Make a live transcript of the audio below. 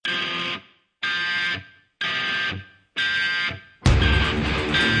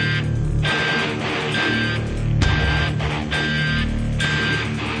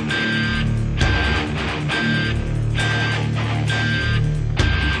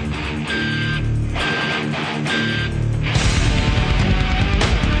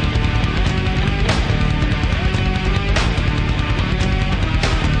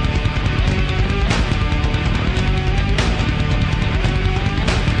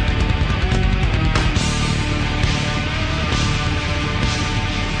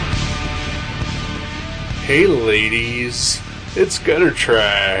Hey ladies, it's Gutter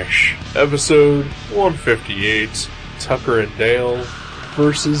Trash, episode 158, Tucker and Dale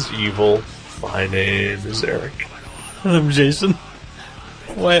versus Evil. My name is Eric. I'm Jason.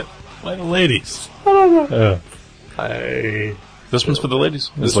 Why the ladies? I don't know. This one's for the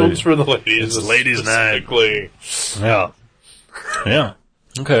ladies. This one's for the ladies. It's ladies' night. Yeah. Yeah.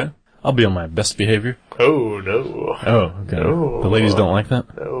 Okay. I'll be on my best behavior. Oh, no. Oh, okay. No. The ladies don't like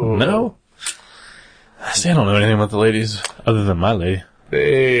that? No. No? See, I don't know anything about the ladies other than my lady.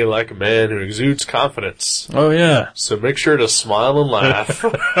 They like a man who exudes confidence. Oh, yeah. So make sure to smile and laugh.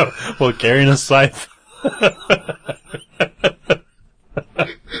 While carrying a scythe.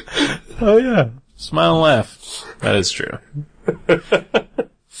 Oh, yeah. Smile and laugh. That is true.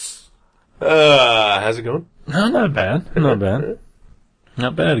 How's it going? No, not bad. Not bad.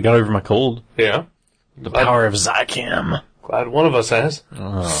 Not bad. I got over my cold. Yeah. The power of Zycam. Glad one of us has.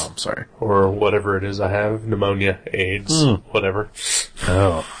 Oh, I'm sorry. Or whatever it is I have. Pneumonia, AIDS, whatever.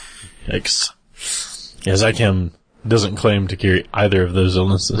 Oh, yikes. Yeah, Zycam doesn't claim to cure either of those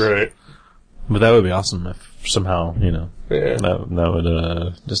illnesses. Right. But that would be awesome if somehow, Yeah.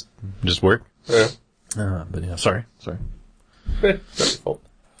 that would, just work. Yeah. But yeah, sorry. Not your fault.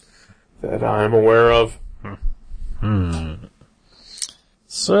 That I'm aware of.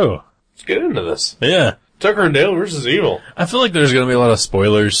 So, Let's get into this. yeah. Tucker and Dale versus Evil. I feel like there's gonna be a lot of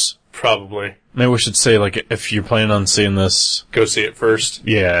spoilers. Probably. Maybe we should say, like, if you're planning on seeing this, Go see it first.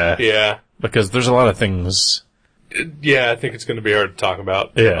 yeah. Yeah. Because there's a lot of things. Yeah, I think it's going to be hard to talk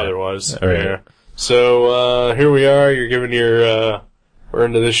about Yeah. otherwise. All right. Yeah. So, here we are. You're giving your, we're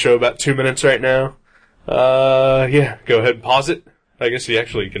into this show about 2 minutes right now. Yeah, go ahead and pause it. I guess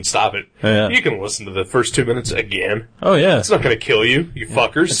you can stop it. Yeah. You can listen to the first 2 minutes again. Oh, yeah. It's not going to kill you, you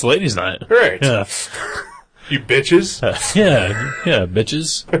fuckers. It's ladies' night. Right. Yeah. You bitches. Yeah,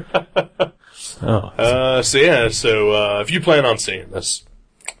 bitches. Oh. So if you plan on seeing this,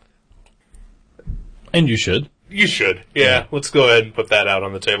 And you should. you should. Yeah, let's go ahead and put that out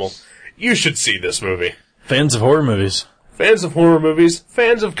on the table. You should see this movie. Fans of horror movies. Fans of horror movies,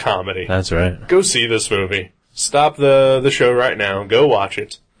 fans of comedy. That's right. Go see this movie. Stop the show right now. Go watch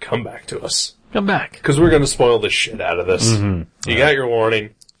it. Come back to us. Come back. Because we're going to spoil the shit out of this. Mm-hmm. You got your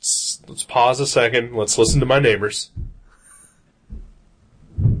warning. Let's pause a second. Let's listen to my neighbors.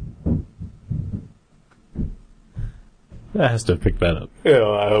 That has to pick that up. Yeah,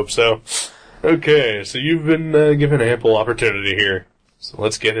 I hope so. Okay, so you've been given ample opportunity here. So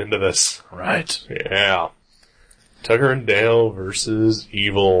let's get into this. Right. Yeah. Tucker and Dale versus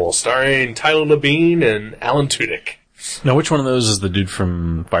Evil, starring Tyler Labine and Alan Tudyk. Now, which one of those is the dude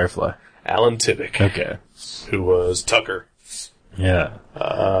from Firefly? Alan Tudyk, Okay. who was Tucker. Yeah.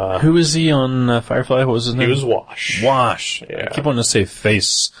 Who is he on Firefly? What was his name? He was Wash. Wash. Yeah. I keep wanting to say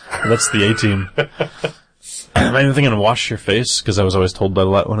Face. That's the A-Team. Am I even thinking of Wash Your Face? Because I was always told that a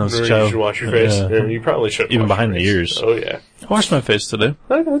lot when I was a You child. should wash your face. Yeah. Yeah, you probably should. Even wash behind your the face. ears. Oh, yeah. I washed my face today.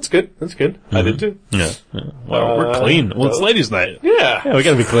 Okay, that's good. That's good. I did too. Yeah. Well, we're clean. Well, it's ladies' night. Yeah. Yeah, we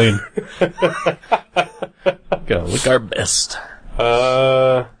gotta be clean. Gotta look our best.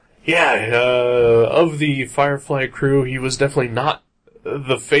 Of the Firefly crew, he was definitely not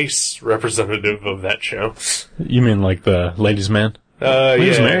the face representative of that show. You mean like the ladies' man? He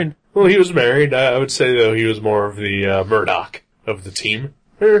was married. Well, he was married. I would say, though, he was more of the Murdoch of the team.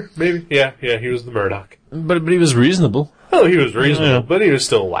 Or maybe. Yeah, he was the Murdoch. But he was reasonable. Oh, he was reasonable, Yeah. but he was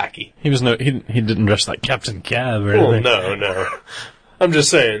still wacky. He was he didn't dress like Captain Cab or Well, anything. no. I'm just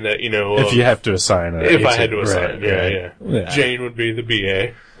saying that, If you have to assign if I had to assign, right. yeah. Jane would be the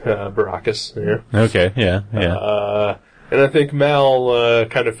BA, Baracus, yeah. Okay, yeah. And I think Mal,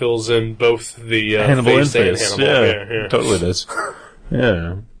 kind of fills in both the, Hannibal and face Face. and Hannibal. Yeah. Totally does.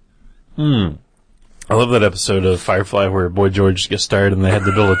 Yeah. I love that episode of Firefly where Boy George gets started and they had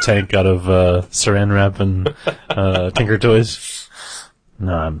to build a tank out of saran wrap and Tinker Toys.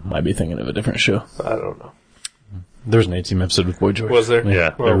 No, I might be thinking of a different show. I don't know. There was an A-Team episode with Boy George. Was there?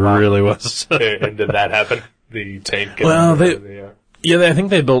 Yeah, Well, there wow. really was. And did that happen? The tank? Well, I I think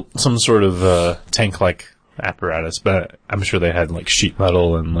they built some sort of tank-like apparatus, but I'm sure they had like sheet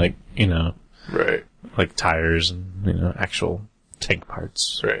metal and like, right. like tires and, actual tank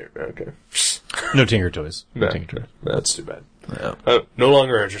parts. Right, okay. No Tinker Toys. No, Tinker Toys. that's too bad. Yeah. No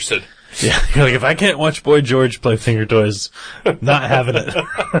longer interested. Yeah, you're like, if I can't watch Boy George play Tinker Toys, not having it.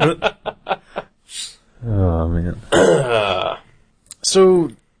 Oh, man. So,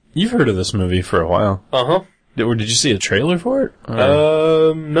 you've heard of this movie for a while. Uh-huh. Did you see a trailer for it?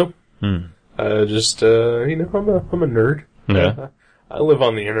 Nope. I'm a nerd. Yeah. I live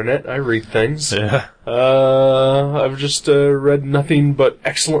on the internet. I read things. Yeah. I've just read nothing but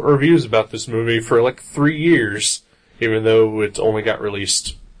excellent reviews about this movie for like 3 years, even though it's only got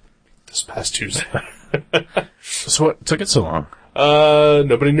released this past Tuesday. So what took it so long?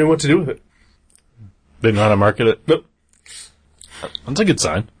 Nobody knew what to do with it. They didn't know how to market it? Nope. That's a good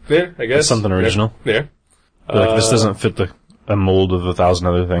sign. Yeah, I guess. It's something original. Yeah. Like, this doesn't fit a mold of 1,000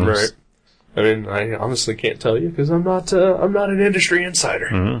 other things. Right. I mean, I honestly can't tell you because I'm not an industry insider.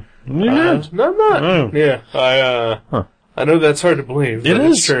 Mm-hmm. Yeah. No, I'm not. Oh. Yeah. I know that's hard to believe. But It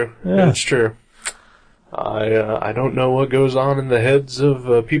is. It's true. Yeah. It's true. I don't know what goes on in the heads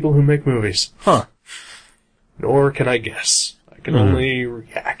of people who make movies. Huh. Nor can I guess. I can only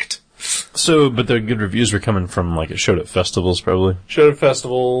react. So, but the good reviews were coming from, like, it showed at festivals, probably. Showed at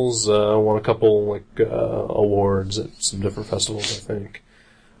festivals, won a couple, awards at some different festivals, I think.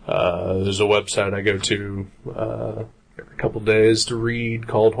 There's a website I go to, every couple days to read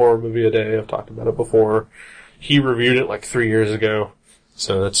called Horror Movie A Day. I've talked about it before. He reviewed it like 3 years ago,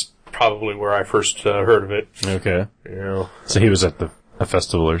 so that's probably where I first heard of it. Okay. You know. So he was at a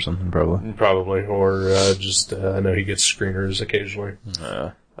festival or something, probably. Probably, or I know he gets screeners occasionally.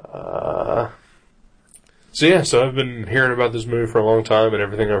 So I've been hearing about this movie for a long time, and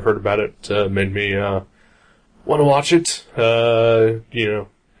everything I've heard about it made me want to watch it.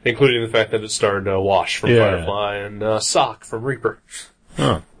 Including the fact that it starred Wash from Firefly and Sock from Reaper.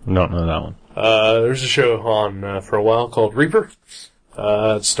 Oh, don't know that one. There's a show on for a while called Reaper.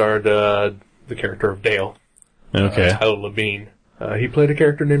 It starred the character of Dale. Okay. Tyler Labine. He played a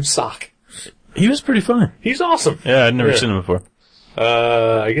character named Sock. He was pretty funny. He's awesome. Yeah, I'd never seen him before.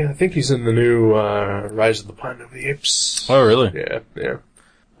 I think he's in the new Rise of the Planet of the Apes. Oh, really? Yeah.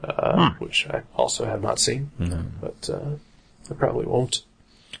 Which I also have not seen, but I probably won't.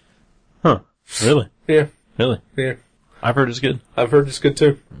 Huh. Really? Yeah. Really? Yeah. I've heard it's good. I've heard it's good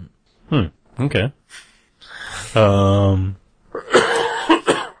too. Okay. Well,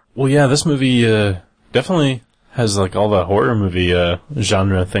 yeah, this movie definitely has like all the horror movie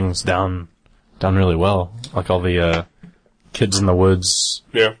genre things down really well. Like all the kids in the woods,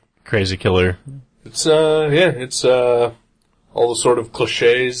 Yeah. crazy killer. It's all the sort of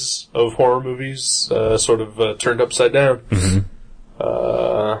cliches of horror movies, turned upside down. Mm-hmm.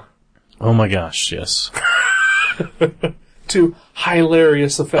 Oh my gosh, yes. To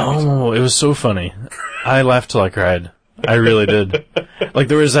hilarious effect. Oh, it was so funny. I laughed till I cried. I really did. Like,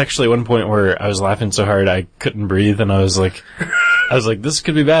 there was actually one point where I was laughing so hard I couldn't breathe, and I was like, this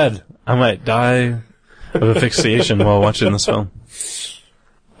could be bad. I might die of asphyxiation while watching this film.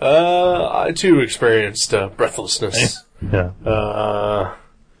 I too experienced breathlessness. Yeah.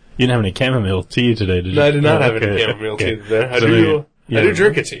 You didn't have any chamomile tea today, did you? No, I did not have any chamomile tea today. I do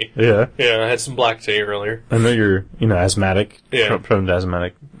drink a tea. Yeah. Yeah, I had some black tea earlier. I know you're, asthmatic. Yeah. Prone to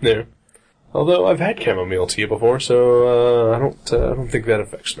asthmatic. Yeah. Although I've had chamomile tea before, so I don't think that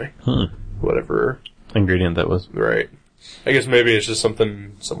affects me. Whatever ingredient that was. Right. I guess maybe it's just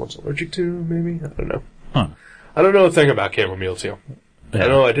something someone's allergic to, maybe? I don't know. Huh. I don't know a thing about chamomile tea. Yeah. I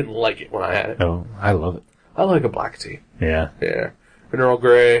know I didn't like it when I had it. Oh, I love it. I like a black tea. Yeah. Yeah. An Earl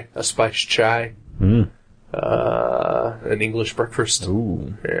Grey, a spiced chai, Mm. an English breakfast.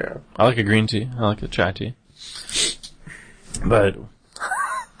 Ooh. Yeah. I like a green tea. I like a chai tea. But,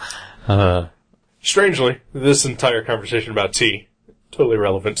 Strangely, this entire conversation about tea, totally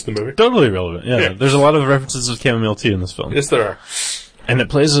relevant to the movie. totally relevant. Yeah. Yeah. There's a lot of references of chamomile tea in this film. Yes, there are. And it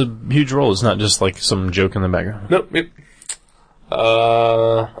plays a huge role. It's not just like some joke in the background. Nope. Yep.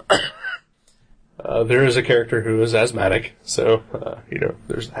 There is a character who is asthmatic, so,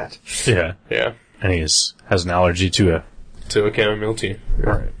 there's that. Yeah. Yeah. And he has an allergy to a... To a chamomile tea.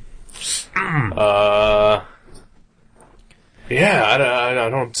 Right. Yeah, I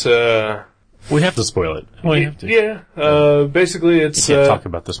don't, We have to spoil it. We have to. Yeah, basically it's, You can't talk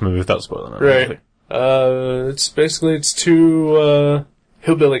about this movie without spoiling it. right. It's two,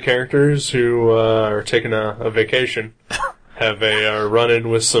 hillbilly characters who, are taking a vacation. Have a run-in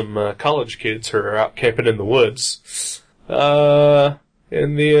with some college kids who are out camping in the woods. And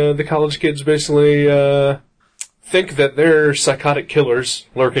the college kids basically think that they're psychotic killers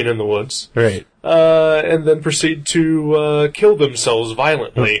lurking in the woods. Right. And then proceed to kill themselves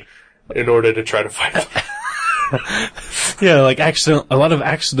violently in order to try to fight them. Yeah, like a lot of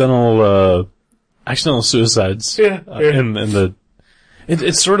accidental suicides. Yeah. In the...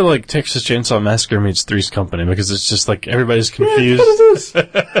 It's sort of like Texas Chainsaw Massacre meets Three's Company, because it's just like everybody's confused.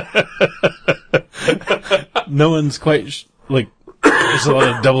 No one's quite, there's a lot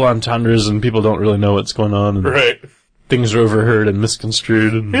of double entendres and people don't really know what's going on. And Right. things are overheard and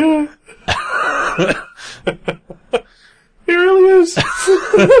misconstrued. And Yeah. He really is.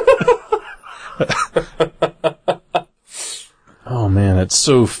 Oh man, it's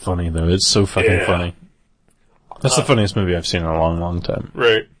so funny though. It's so fucking funny. That's the funniest movie I've seen in a long, long time.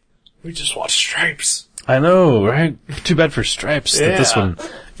 Right. We just watched Stripes. I know, right? Too bad for Stripes that this one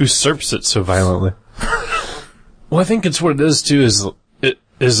usurps it so violently. Well, I think it's what it is too.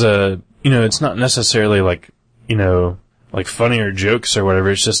 It's not necessarily like funny or jokes or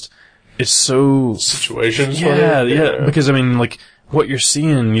whatever. It's just it's so situations. Yeah. Because I mean, like what you've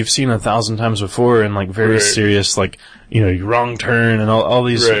seen 1,000 times before, in like very serious, like Wrong Turn and all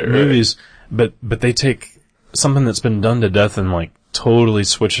these movies. But they take something that's been done to death and like totally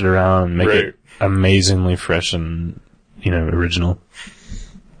switch it around and make it amazingly fresh and original.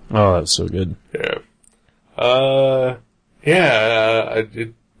 Oh, that's so good.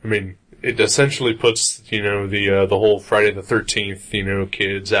 It essentially puts the whole Friday the 13th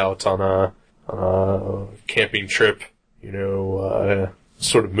kids out on a camping trip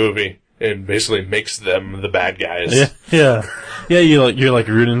sort of movie, and basically makes them the bad guys. Yeah. You're like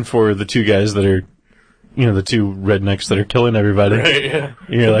rooting for the two guys that are the two rednecks that are killing everybody. Right, yeah.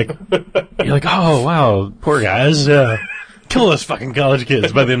 You're like, oh wow, poor guys. Yeah. Kill those fucking college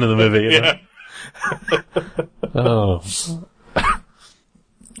kids by the end of the movie. Oh.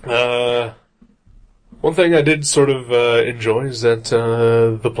 One thing I did sort of enjoy is that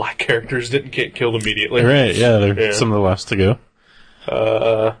the black characters didn't get killed immediately. Right, yeah, they're some of the last to go.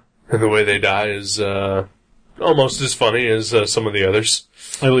 And the way they die is almost as funny as some of the others.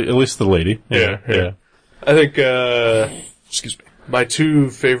 At least the lady. Yeah. I think, my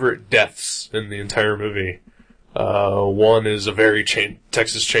two favorite deaths in the entire movie. One is a very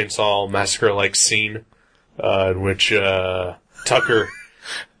Texas Chainsaw Massacre-like scene, in which Tucker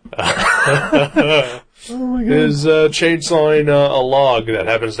is chainsawing a log that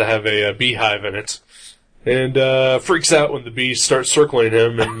happens to have a beehive in it, and freaks out when the bees start circling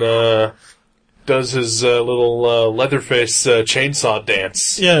him, and does his little Leatherface chainsaw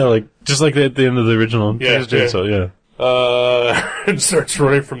dance. Yeah, just like at the end of the original Texas Chainsaw. And starts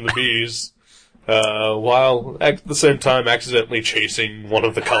running from the bees. While at the same time accidentally chasing one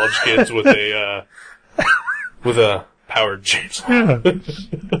of the college kids with a powered chainsaw.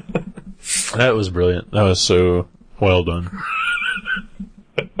 That was brilliant. That was so well done.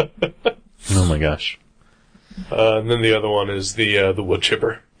 Oh my gosh. And then the other one is the wood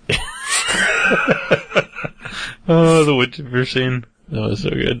chipper. Oh, the wood chipper scene. That was so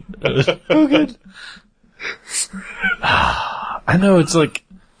good. That was so good. I know, it's like,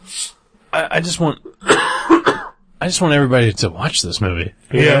 I just want everybody to watch this movie.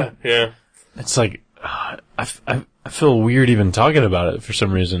 Yeah. It's like, I feel weird even talking about it for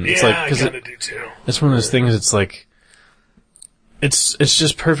some reason. It's like, I kinda do too. It's one of those things, it's like, it's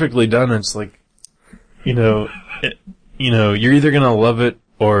just perfectly done. It's like, you're either gonna love it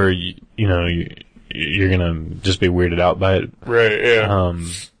or, you're gonna just be weirded out by it. Right, yeah.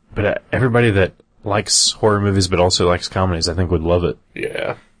 But everybody that likes horror movies but also likes comedies, I think would love it.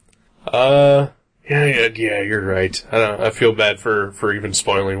 Yeah. Yeah, you're right. I feel bad for even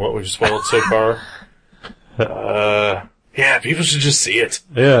spoiling what we've spoiled so far. People should just see it.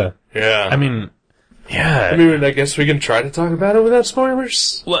 Yeah. Yeah. I mean, I guess we can try to talk about it without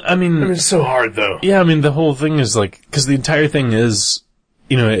spoilers. Well, it's so hard though. Yeah, the whole thing is like, cause the entire thing is,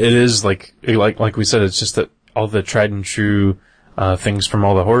 it is like we said, it's just that all the tried and true, things from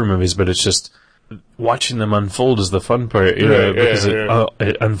all the horror movies, but it's just watching them unfold is the fun part, because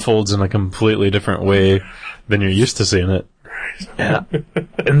it unfolds in a completely different way than you're used to seeing it. Right. Yeah.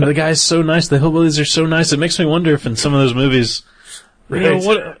 And the guy's so nice. The hillbillies are so nice. It makes me wonder if in some of those movies,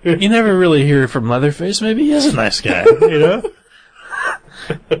 you never really hear from Leatherface. Maybe he is a nice guy,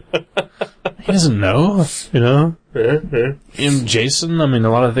 He doesn't know, And Jason, a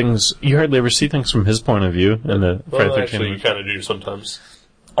lot of things, you hardly ever see things from his point of view in the Friday the 13th. Actually, you kind of do sometimes.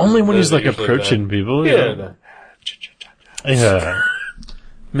 Only when he's approaching people. Yeah. Yeah.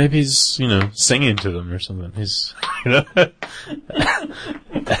 Maybe he's, singing to them or something. He's,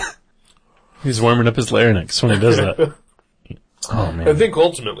 he's warming up his larynx when he does that. Oh man. I think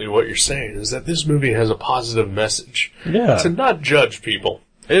ultimately what you're saying is that this movie has a positive message. Yeah. To not judge people.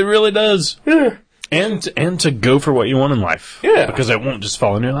 It really does. Yeah. And to go for what you want in life. Yeah. Because it won't just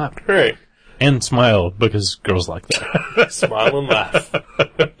fall in your lap. Right. And smile, because girls like that. Smile and laugh.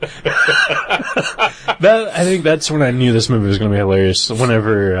 I think that's when I knew this movie was going to be hilarious.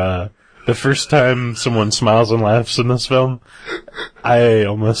 Whenever, the first time someone smiles and laughs in this film, I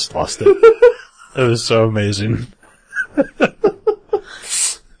almost lost it. It was so amazing.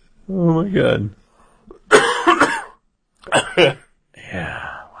 Oh my god. Yeah,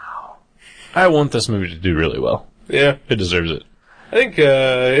 wow. I want this movie to do really well. Yeah. It deserves it. I think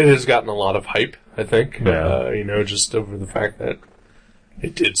it has gotten a lot of hype, I think. Yeah. Just over the fact that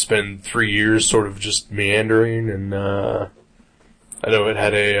it did spend 3 years sort of just meandering, and I know it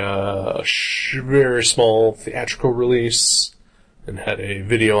had a very small theatrical release and had a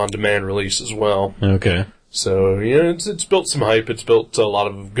video-on-demand release as well. Okay. So, it's built some hype, it's built a lot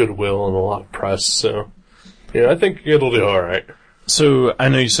of goodwill and a lot of press, so, I think it'll do alright. So, I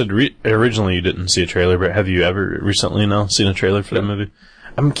know you said originally you didn't see a trailer, but have you ever recently seen a trailer for the movie?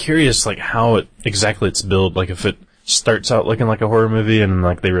 I'm curious, how exactly it's billed, if it starts out looking like a horror movie and,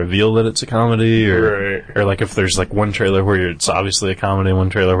 they reveal that it's a comedy, or if there's, one trailer where it's obviously a comedy, one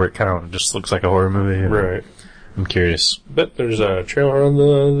trailer where it kind of just looks like a horror movie. Right. I'm curious. But there's a trailer on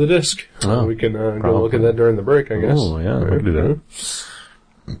the disc. Oh, we can go look at that during the break, I guess. Oh, yeah, we can do that.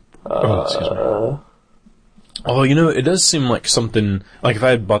 Excuse me. Although, it does seem like something, if I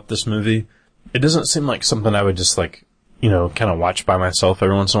had bought this movie, it doesn't seem like something I would just, kind of watch by myself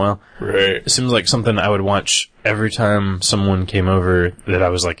every once in a while. Right. It seems like something I would watch every time someone came over that I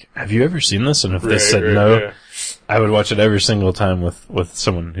was like, have you ever seen this? And if they said no, I would watch it every single time with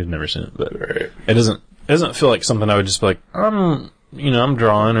someone who'd never seen it. But it doesn't feel like something I would just be like, I'm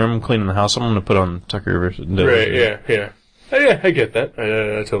drawing or I'm cleaning the house. I'm going to put on Tucker versus Dale. Right, yeah. I get that.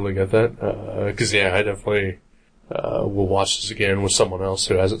 I totally get that. 'Cause I definitely, will watch this again with someone else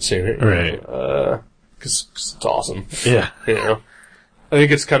who hasn't seen it. Right. 'Cause it's awesome. Yeah. I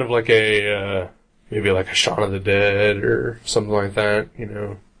think it's kind of like maybe like a Shaun of the Dead or something like that,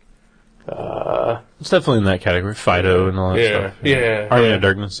 It's definitely in that category. Fido and all that stuff. Yeah. Army of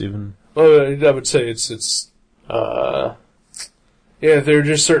Darkness even. Well, I would say it's there are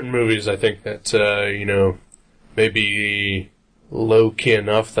just certain movies I think that, maybe low-key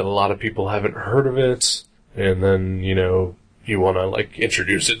enough that a lot of people haven't heard of it, and then, you want to,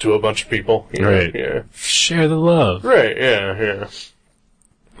 introduce it to a bunch of people. Right. Yeah. Share the love. Right, yeah.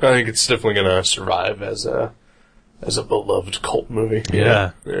 I think it's definitely gonna survive as a beloved cult movie.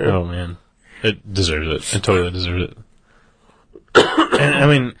 Yeah. Oh, man. It deserves it. It totally deserves it. And, I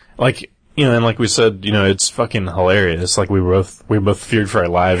mean, and like we said, it's fucking hilarious. We both feared for our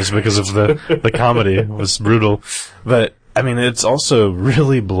lives because of the comedy. It was brutal. But, I mean, it's also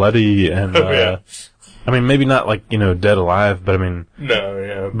really bloody and, I mean, maybe not Dead Alive, but I mean... No,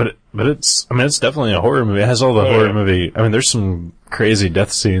 yeah. But it's definitely a horror movie. It has all the horror movie... I mean, there's some crazy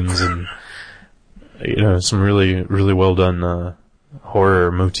death scenes and, some really, really well done,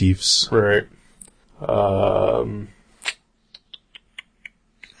 horror motifs. Right.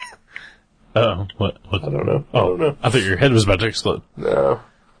 Oh, what? I don't know. Oh, I thought your head was about to explode. No.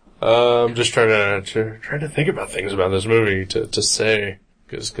 I'm just trying to think about things about this movie to say,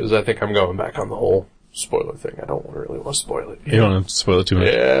 because I think I'm going back on the whole spoiler thing. I don't really want to spoil it. You don't want to spoil it too much?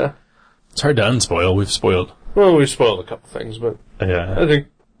 Yeah. It's hard to unspoil. We've spoiled. Well, we've spoiled a couple things, but yeah. I think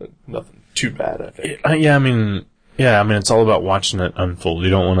nothing too bad, I think. I mean, it's all about watching it unfold.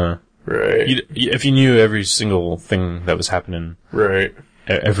 You don't want to... Right. If you knew every single thing that was happening... Right.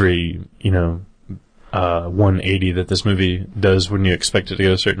 Every, 180 that this movie does when you expect it to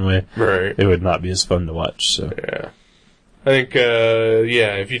go a certain way... Right. It would not be as fun to watch, so... Yeah. I think,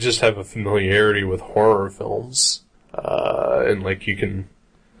 if you just have a familiarity with horror films, and you can,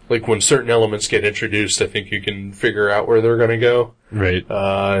 when certain elements get introduced, I think you can figure out where they're gonna go. Right.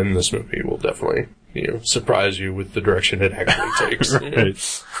 And this movie will definitely, surprise you with the direction it actually takes. Right.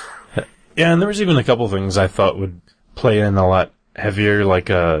 Yeah, and there was even a couple things I thought would play in a lot heavier,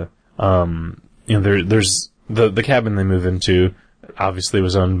 there's the cabin they move into, obviously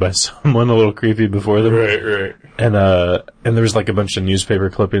was owned by someone a little creepy before them. Right. And there was a bunch of newspaper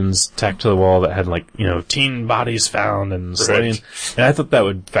clippings tacked to the wall that had teen bodies found and slain. Right. And I thought that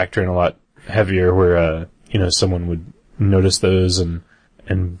would factor in a lot heavier where, someone would notice those and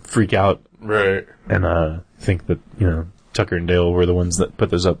freak out. Right. And, think that, Tucker and Dale were the ones that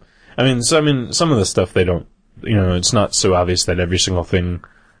put those up. Some of the stuff they don't, it's not so obvious that every single thing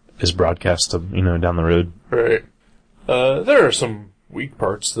is broadcast, down the road. Right. There are some weak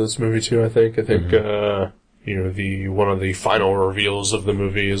parts to this movie too, I think. One of the final reveals of the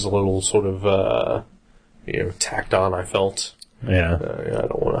movie is a little sort of, tacked on, I felt. Yeah. I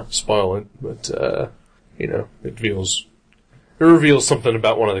don't want to spoil it, but, it reveals something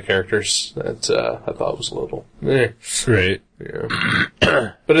about one of the characters that, I thought was a little, Right. Yeah.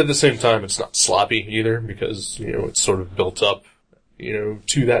 But at the same time, it's not sloppy either, because, it's sort of built up,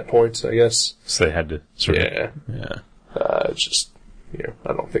 to that point, I guess. So they had to sort of... Yeah. It's just,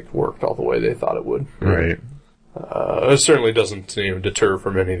 I don't think it worked all the way they thought it would. Right. It certainly doesn't, deter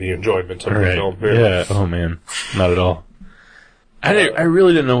from any of the enjoyment of the film. Yeah. Oh man. Not at all. I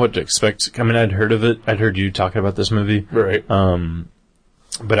really didn't know what to expect. I mean, I'd heard of it. I'd heard you talking about this movie. Right.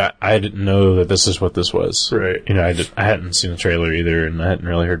 But I didn't know that this is what this was. Right. You know, I hadn't seen the trailer either, and I hadn't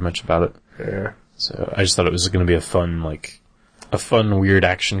really heard much about it. Yeah. So I just thought it was going to be a fun, weird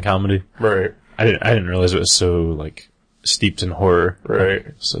action comedy. Right. I didn't realize it was so, steeped in horror. Right.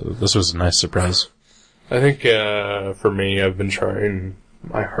 So this was a nice surprise. I think, for me, I've been trying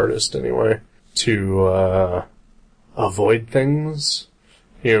my hardest anyway to, avoid things.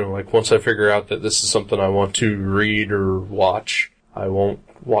 You know, like once I figure out that this is something I want to read or watch, I won't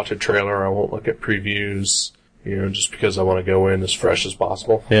watch a trailer, I won't look at previews, you know, just because I want to go in as fresh as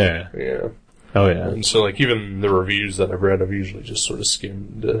possible. Yeah. Yeah. Oh, yeah. And so, even the reviews that I've read, I've usually just sort of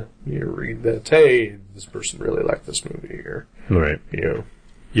skimmed, read that, hey, this person really liked this movie, or, Right. you know.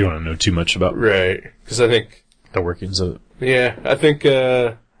 You don't want to know too much about Right. Because I think, the workings of it. yeah, I think,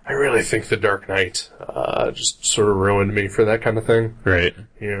 I really think The Dark Knight, just sort of ruined me for that kind of thing. Right.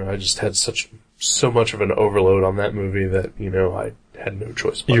 You know, I just had so much of an overload on that movie that, you know, I had no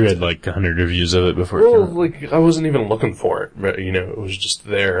choice but You read to. 100 reviews of it before it Well, came out. I wasn't even looking for it, but, you know, it was just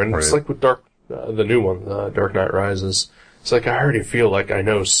there. And it's Right. like with the new one, Dark Knight Rises. It's like I already feel like I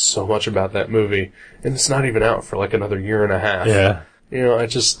know so much about that movie, and it's not even out for another year and a half. Yeah. You know, I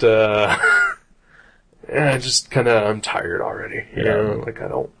just, I'm tired already. You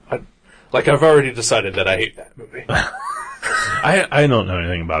know, I've already decided that I hate that movie. I don't know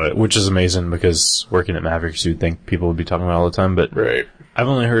anything about it, which is amazing because working at Mavericks, you'd think people would be talking about it all the time, but Right. I've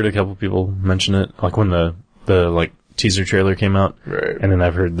only heard a couple people mention it, when the teaser trailer came out. Right. And then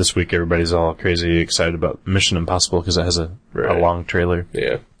I've heard this week everybody's all crazy excited about Mission Impossible because it has a long trailer.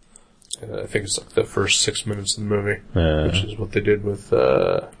 Yeah. I think it's the first 6 minutes of the movie, Yeah. which is what they did with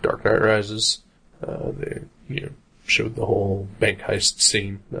Dark Knight Rises. They showed the whole bank heist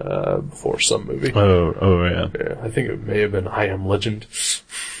scene before some movie. Oh, yeah. Yeah, I think it may have been I Am Legend.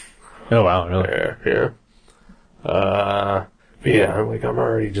 Oh, wow, really? Yeah. But yeah, I'm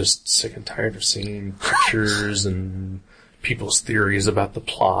already just sick and tired of seeing pictures and people's theories about the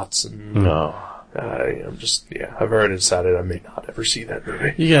plots, and No. I've already decided I may not ever see that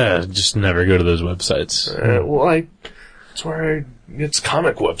movie. You gotta just never go to those websites. It's where it's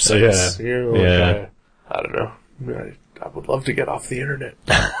comic websites. Yeah. You know, Yeah. I don't know. I would love to get off the internet.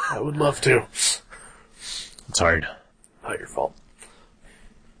 I would love to. It's hard. Not your fault.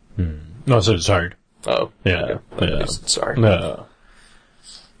 No, so it's hard. Oh. Yeah. Okay. At least it's sorry. No.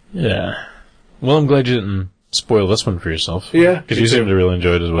 Yeah. Well, I'm glad you didn't spoil this one for yourself. Yeah, Because me you too. seem to really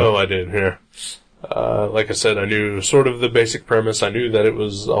enjoy it as well. Oh, I did, yeah. Like I said, I knew sort of the basic premise. I knew that it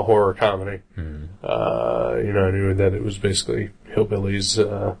was a horror comedy. I knew that it was basically hillbillies,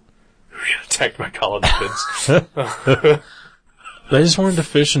 who get attacked by college kids. They just wanted to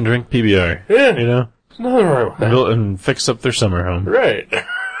fish and drink PBR. Yeah. You know? There's nothing wrong with that. Built and fixed up their summer home. Right.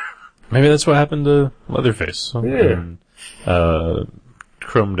 Maybe that's what happened to Leatherface. Yeah. And,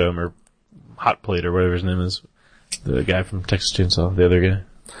 Chrome Dome or Hot Plate or whatever his name is. The guy from Texas Chainsaw, the other guy.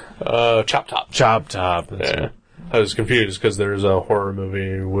 Chop Top. Chop Top. That's Yeah. it. I was confused because there's a horror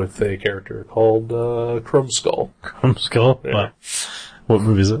movie with a character called Chrome Skull. Chrome Skull? Yeah. Wow. What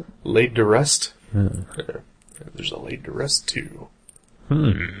movie is it? Laid to Rest. Yeah. Yeah. There's a Laid to Rest too.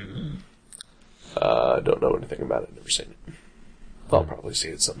 Hmm. Don't know anything about it. Never seen it. I'll probably see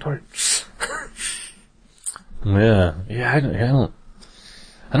it sometime. Yeah. Yeah, I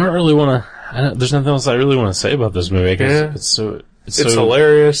don't really want to, there's nothing else I really want to say about this movie. I guess Yeah. it's It's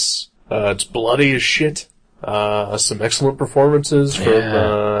hilarious. It's bloody as shit. Some excellent performances from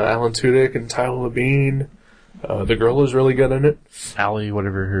Yeah. Alan Tudyk and Tyler Labine. The girl is really good in it. Allie,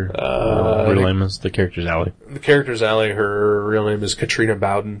 whatever her I real think- name is. The character's Allie. The character's Allie. Her real name is Katrina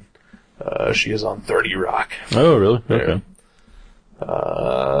Bowden. She is on 30 Rock. Oh, really? Okay.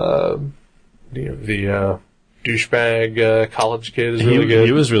 The douchebag college kid is really good.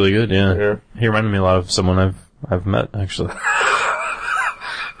 He was really good, yeah. Yeah. He reminded me a lot of someone I've met, actually.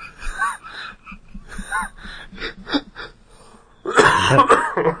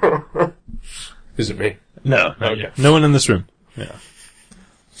 Is it me? No, Okay. no one in this room. Yeah.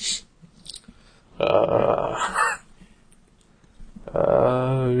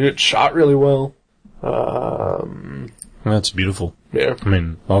 It's shot really well. That's beautiful. Yeah. I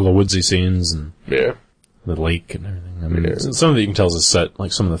mean, all the woodsy scenes and Yeah. the lake and everything. I mean, Yeah. some of it you can tell is a set,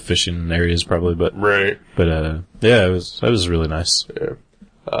 like some of the fishing areas probably, but Right. yeah, it was really nice. Yeah.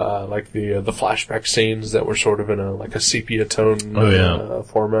 Like the flashback scenes that were sort of in a sepia tone Oh, yeah.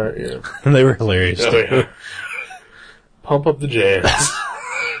 format. Yeah. And they were hilarious. Oh, yeah. Pump up the jazz.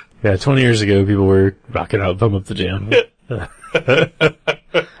 Yeah, 20 years ago, people were rocking out Pump Up the Jam.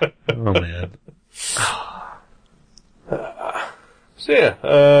 Oh, man.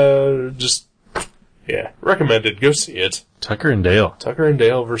 So recommended. Go see it. Tucker and Dale. Tucker and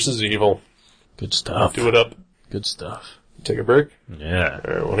Dale versus Evil. Good stuff. Do it up. Good stuff. Take a break. Yeah.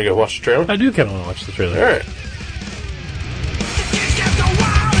 Alright, want to go watch the trailer? I do kind of want to watch the trailer. Alright.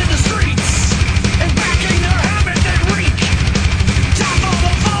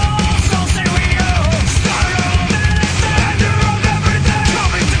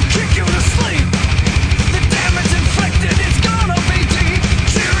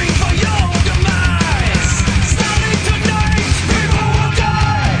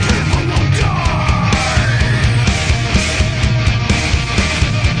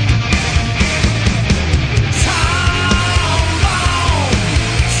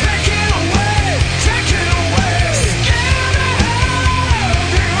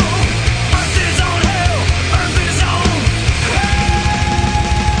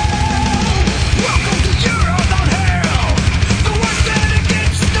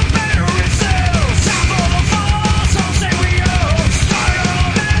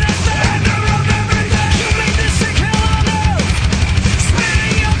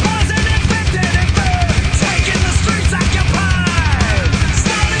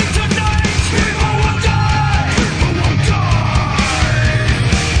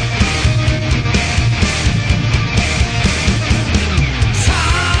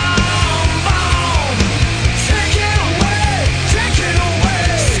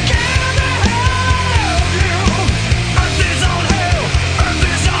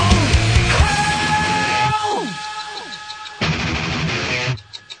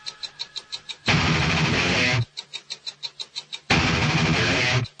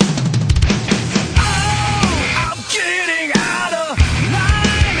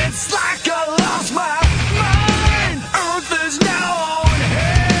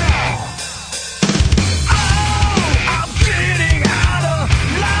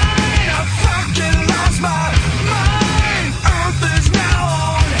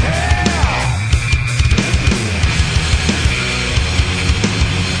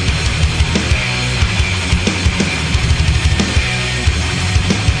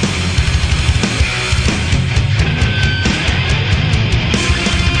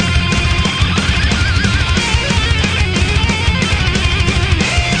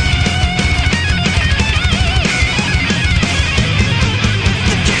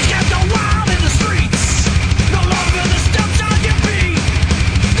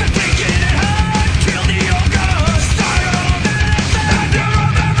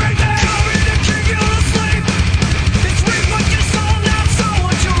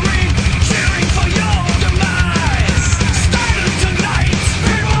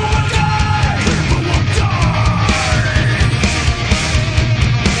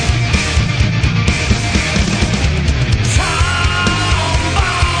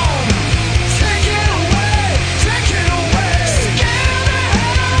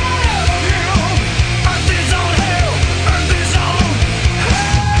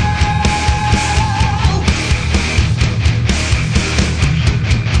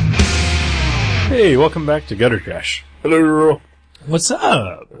 Hey, welcome back to Gutter Trash. Hello. What's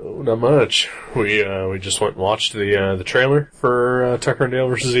up? Oh, not much. We just went and watched the trailer for Tucker and Dale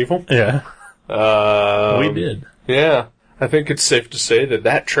vs. Evil. Yeah. We did. Yeah. I think it's safe to say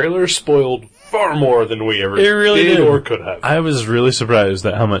that trailer spoiled far more than we ever did or could have. I was really surprised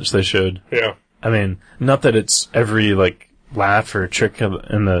at how much they showed. Yeah. I mean, not that it's every laugh or trick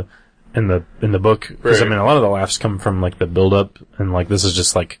in the book, because Right. I mean, a lot of the laughs come from the build up, and this is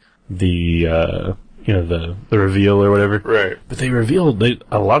just the the reveal or whatever. Right. But they revealed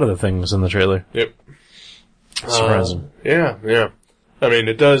a lot of the things in the trailer. Yep. Surprising. Yeah. I mean,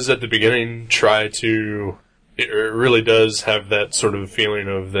 it does at the beginning try to. It really does have that sort of feeling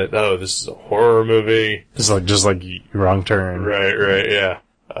of that. Oh, this is a horror movie. It's just like Wrong Turn. Right. Yeah.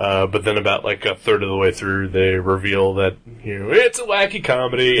 But then about a third of the way through, they reveal that it's a wacky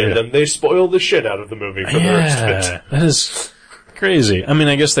comedy, and then they spoil the shit out of the movie for the rest of it. That is crazy. I mean,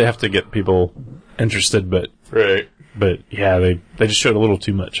 I guess they have to get people interested, but yeah, they just showed a little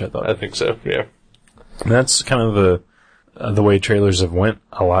too much, I thought. I think so. Yeah. And that's kind of the way trailers have went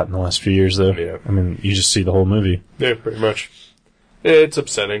a lot in the last few years, though. Yeah. I mean, you just see the whole movie. Yeah, pretty much. It's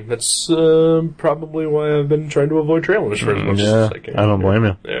upsetting. That's probably why I've been trying to avoid trailers for as much as I can. I don't blame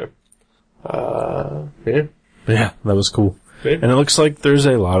you. Yeah. But yeah, that was cool. Yeah. And it looks like there's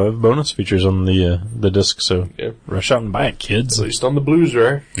a lot of bonus features on the disc, so rush out and buy it, kids. At least on the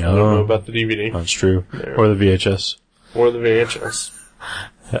Blu-ray. I don't know about the DVD. That's true. Yeah. Or the VHS. Or the VHS.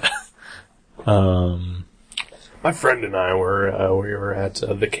 My friend and I we were at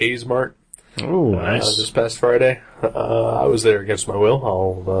the Kmart Oh, nice. This past Friday. I was there against my will.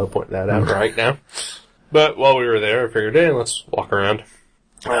 I'll point that out right now. But while we were there, I figured, hey, let's walk around.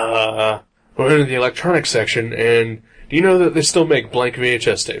 We went into the electronics section, and do you know that they still make blank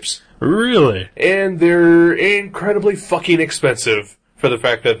VHS tapes? Really? And they're incredibly fucking expensive for the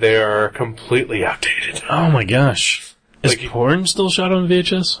fact that they are completely outdated. Oh my gosh. Is Like- porn still shot on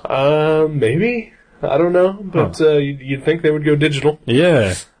VHS? Maybe? I don't know, but you'd think they would go digital.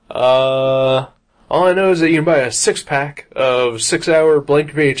 Yeah. All I know is that you can buy a 6-pack of 6-hour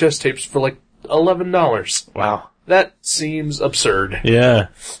blank VHS tapes for like $11. Wow. That seems absurd. Yeah.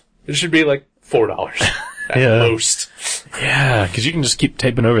 It should be like $4 at Yeah. most. Yeah, because you can just keep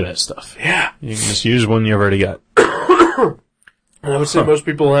taping over that stuff. Yeah. You can just use one you've already got. And I would say most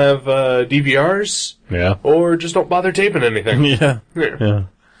people have DVRs Yeah. or just don't bother taping anything. Yeah. Yeah. Yeah.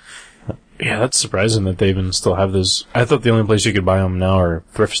 Yeah, that's surprising that they even still have those. I thought the only place you could buy them now are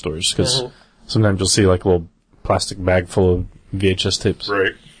thrift stores, because sometimes you'll see like a little plastic bag full of VHS tapes.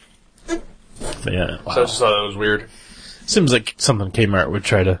 Right. But yeah. Wow. So I just thought that was weird. Seems like something Kmart would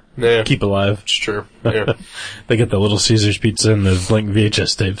try to Yeah. keep alive. It's true. Yeah. They get the Little Caesars pizza and the blank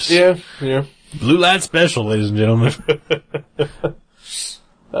VHS tapes. Yeah. Yeah. Blue Light Special, ladies and gentlemen.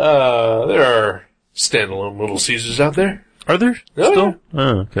 There are standalone Little Caesars out there. Are there? Oh, Still?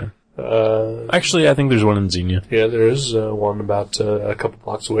 Oh, okay. Actually, I think there's one in Xenia. Yeah, there is one about a couple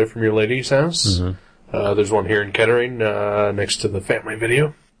blocks away from your lady's house. Mm-hmm. There's one here in Kettering, next to the Family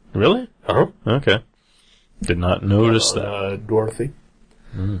Video. Really? Uh-huh. Okay. Did not notice that. Dorothy.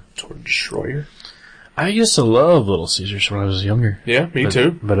 Sword Destroyer. I used to love Little Caesars when I was younger. Yeah, me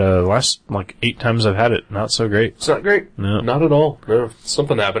too. But last, 8 times I've had it, not so great. It's not great. No. Not at all. No,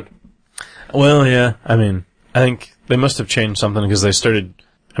 something happened. Well, yeah, I mean, I think they must have changed something because they started,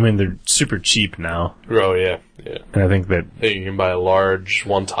 they're super cheap now. Oh, yeah. Yeah. And I think that, Hey, you can buy a large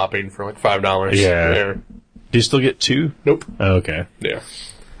one topping for like $5. Yeah. There. do you still get 2? Nope. Oh, okay. Yeah.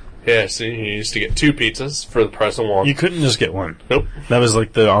 Yeah, see, you used to get 2 pizzas for the price of one. You couldn't just get one. Nope. That was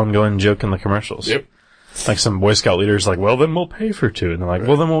like the ongoing joke in the commercials. Yep. Like some Boy Scout leader's like, well, then we'll pay for 2. And they're like,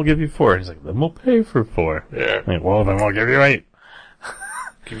 well, then we'll give you 4. And he's like, then we'll pay for 4. Yeah. Like, well, then we'll give you 8.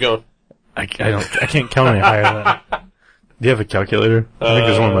 Keep going. I can't count any higher than that. Do you have a calculator? I think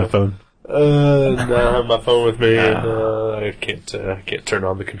there's one on my phone. No, I have my phone with me, and I can't turn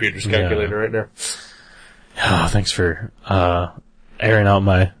on the computer's calculator right now. Oh, thanks for airing out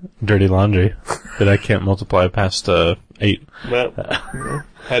my dirty laundry that I can't multiply past 8. Well,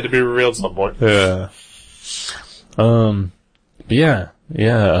 had to be revealed at some point. Yeah.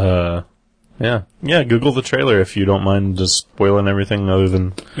 Yeah. Google the trailer if you don't mind just spoiling everything other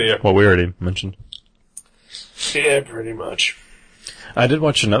than Yeah. what we already mentioned. Yeah, pretty much. I did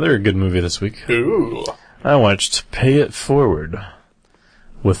watch another good movie this week. Ooh. I watched Pay It Forward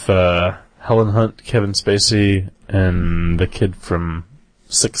with Helen Hunt, Kevin Spacey, and the kid from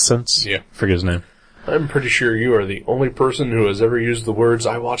Sixth Sense. Yeah. Forget his name. I'm pretty sure you are the only person who has ever used the words,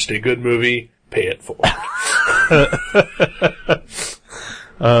 I watched a good movie, pay it forward.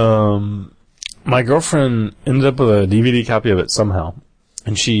 My girlfriend ended up with a DVD copy of it somehow,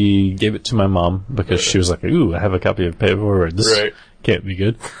 and she gave it to my mom because she was like, ooh, I have a copy of Pay It Forward. This Right. can't be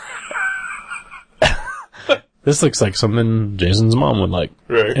good. This looks like something Jason's mom would like.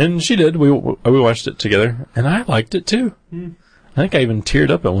 Right. And she did. We watched it together, and I liked it too. I think I even teared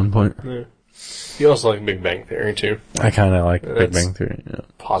up at one point. Yeah. You also like Big Bang Theory, too. I kind of like Big That's- Bang Theory. Yeah.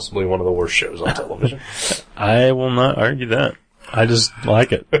 Possibly one of the worst shows on television. I will not argue that. I just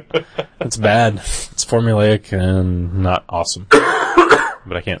like it. It's bad. It's formulaic and not awesome.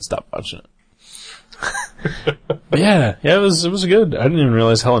 But I can't stop watching it. But yeah, it was good. I didn't even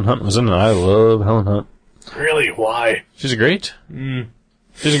realize Helen Hunt was in it. I love Helen Hunt. Really? Why? She's great.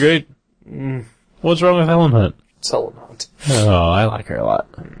 She's great. What's wrong with Helen Hunt? It's Helen Hunt. Oh, I like her a lot.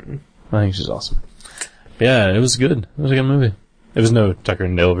 I think she's awesome. But yeah, it was good. It was a good movie. It was no Tucker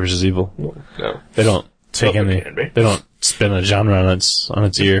and Dale versus Evil. No. They don't take Well, any. it can be. They don't spin a genre on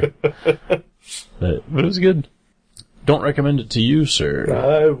its ear. but it was good. Don't recommend it to you, sir.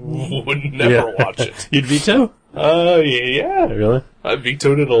 I would never watch it. You'd veto? Yeah. Really? I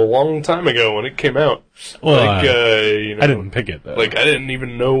vetoed it a long time ago when it came out. Well, I didn't pick it though. I didn't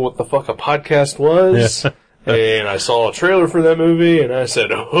even know what the fuck a podcast was. Yeah. And I saw a trailer for that movie, and I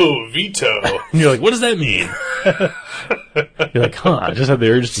said, oh, veto. And you're like, what does that mean? You're like, I just had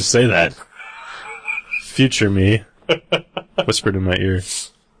the urge to say that. Future me whispered in my ear.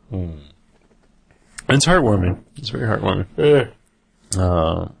 And it's heartwarming. It's very heartwarming. Yeah.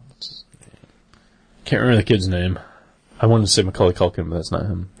 Can't remember the kid's name. I wanted to say Macaulay Culkin, but that's not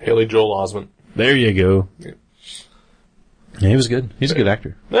him. Haley Joel Osment. There you go. Yeah. Yeah, he was good. He's a good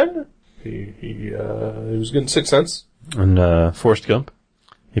actor. Yeah. He was good in Sixth Sense. And Forrest Gump.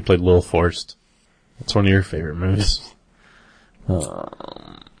 He played Lil Forrest. That's one of your favorite movies. So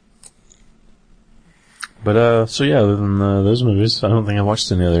yeah, other than those movies, I don't think I've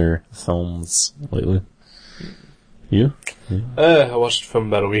watched any other films lately. You? I watched a film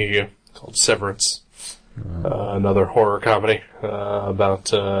about a week ago called Severance. Another horror comedy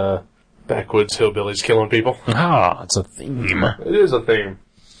about backwoods hillbillies killing people. Ah, it's a theme. It is a theme.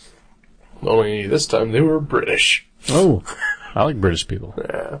 Only this time they were British. Oh, I like British people.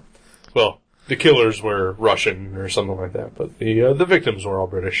 Yeah. Well, the killers were Russian or something like that, but the victims were all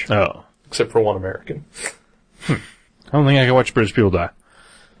British. Oh. Except for one American. I don't think I can watch British people die.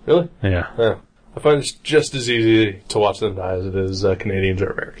 Really? Yeah. I find it's just as easy to watch them die as it is Canadians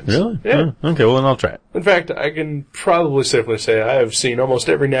or Americans. Really? Yeah. Okay, well then I'll try it. In fact, I can probably safely say I have seen almost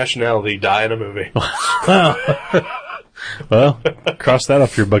every nationality die in a movie. Well, cross that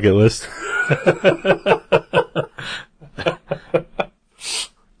off your bucket list.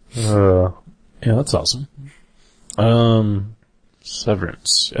 Yeah, that's awesome.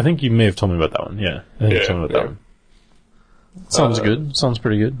 Severance. I think you may have told me about that one. Yeah, I think you told me about that one. Sounds good. Sounds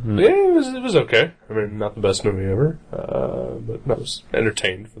pretty good. Yeah, it was okay. I mean, not the best movie ever, but I was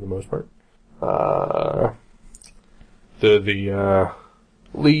entertained for the most part. The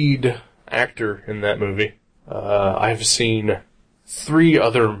lead actor in that movie, I've seen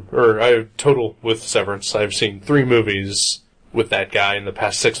total with Severance, I've seen 3 movies with that guy in the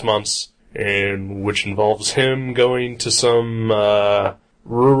past 6 months, and which involves him going to some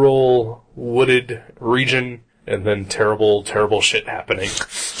rural, wooded region, and then terrible, terrible shit happening.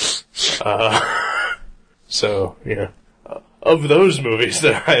 So, yeah. Of those movies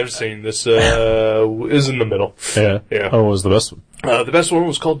that I have seen, this is in the middle. Yeah. Oh, what was the best one? The best one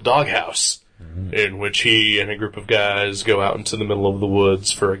was called Doghouse, in which he and a group of guys go out into the middle of the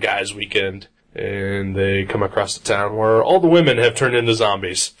woods for a guy's weekend, and they come across a town where all the women have turned into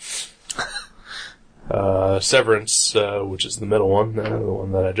zombies. Severance, which is the middle one, the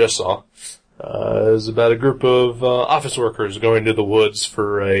one that I just saw, is about a group of office workers going to the woods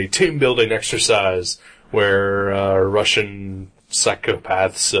for a team-building exercise where Russian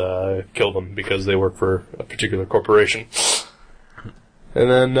psychopaths kill them because they work for a particular corporation. And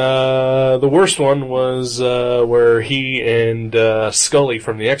then the worst one was where he and Scully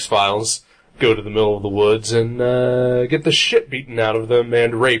from the X-Files go to the middle of the woods and get the shit beaten out of them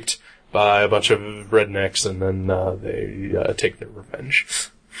and raped by a bunch of rednecks, and then they take their revenge.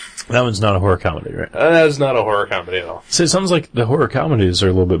 That one's not a horror comedy, right? That is not a horror comedy at all. So it sounds like the horror comedies are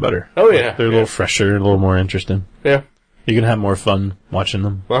a little bit better. Oh, yeah. They're a little fresher, a little more interesting. Yeah. You can have more fun watching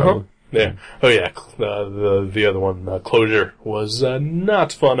them. Uh-huh. Yeah. Oh, yeah. The other one, Closure, was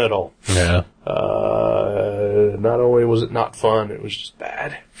not fun at all. Yeah. Not only was it not fun, it was just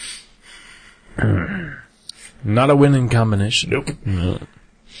bad. Not a winning combination. Nope. No.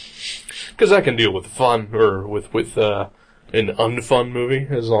 Because I can deal with fun, or with an unfun movie,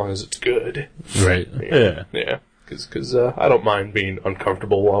 as long as it's good. Right. Yeah. Yeah. Because I don't mind being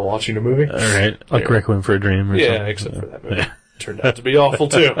uncomfortable while watching a movie. All right. Like Requiem for a Dream or something. Yeah, except for that movie. Turned out to be awful,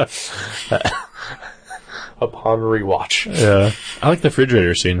 too. Upon rewatch. Yeah. I like the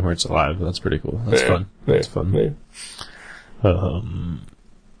refrigerator scene where it's alive. That's pretty cool. That's fun. That's fun. Yeah.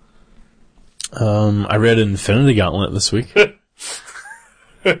 I read Infinity Gauntlet this week.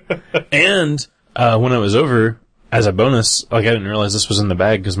 And when it was over, as a bonus, I didn't realize this was in the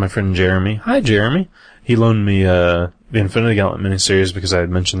bag because my friend Jeremy, hi Jeremy, he loaned me the Infinity Gauntlet miniseries because I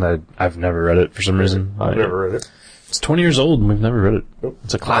had mentioned that I've never read it for some reason. I've never read it. It's 20 years old and we've never read it. Nope.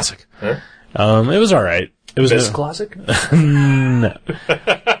 It's a classic. Huh? It was alright. It was Best classic? No.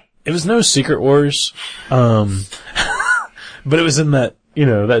 It was no Secret Wars. But it was in that,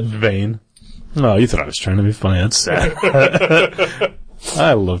 that vein. Oh, you thought I was trying to be funny. That's sad.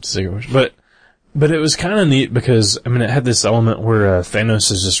 I loved Secret Wars. But it was kind of neat because, it had this element where Thanos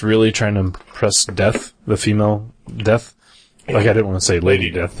is just really trying to impress Death, the female Death. I didn't want to say Lady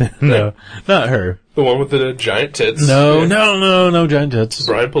Death. No, not her. The one with the giant tits. No, giant tits.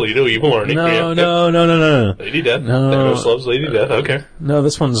 Brian Polito, Evil Ernie. No. Lady Death. No. Thanos loves Lady Death. Okay. No,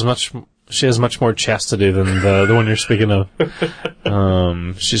 this one's she has much more chastity than the one you're speaking of.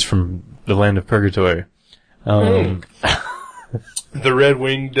 She's from the land of Purgatory. The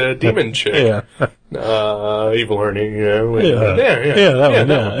red-winged demon chick. Yeah. Evil Ernie, Yeah, that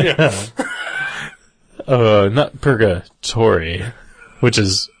one. Not Purgatory, which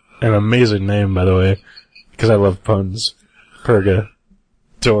is an amazing name, by the way, because I love puns.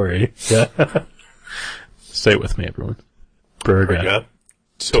 Purgatory. Yeah. Say it with me, everyone.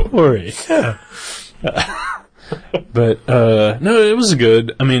 Purgatory. Yeah. But, no, it was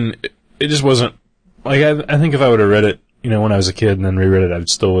good. it just wasn't, like, I think if I would have read it, when I was a kid and then reread it, I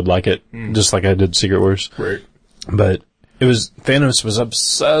still would like it, just like I did Secret Wars. Right. But Thanos was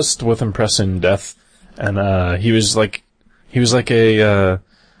obsessed with impressing Death, and, he was like a,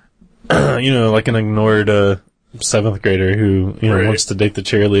 like an ignored, 7th grader who, Right. wants to date the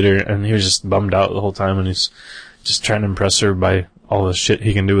cheerleader, and he was just bummed out the whole time, and he's just trying to impress her by all the shit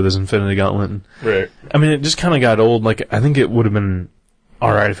he can do with his Infinity Gauntlet. And, Right. I mean, it just kind of got old. Like, I think it would have been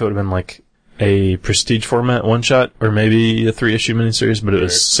alright if it would have been like a prestige format one-shot, or maybe a 3-issue miniseries, but it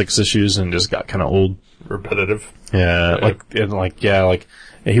was 6 issues and just got kind of old. Repetitive. Yeah, Yeah. like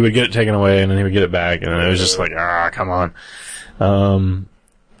he would get it taken away and then he would get it back, and it was just like, come on.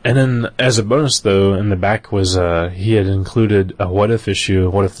 And then, as a bonus though, in the back was, he had included a what if issue,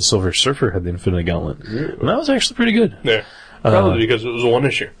 what if the Silver Surfer had the Infinity Gauntlet. And that was actually pretty good. Yeah. Probably because it was a 1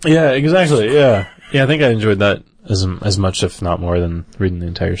 issue. Yeah, exactly, yeah. Yeah, I think I enjoyed that as much, if not more, than reading the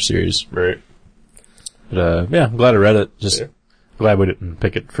entire series. Right. But, yeah, I'm glad I read it. Just glad we didn't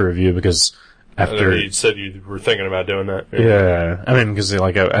pick it for review, because after... You said you were thinking about doing that. Yeah. I mean, because,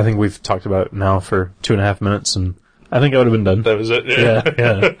 like, I think we've talked about it now for 2.5 minutes, and I think I would have been done. That was it? Yeah.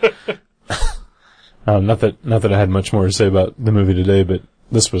 Not that I had much more to say about the movie today, but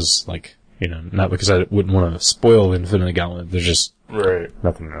this was, like, not because I wouldn't want to spoil Infinity Gauntlet. There's just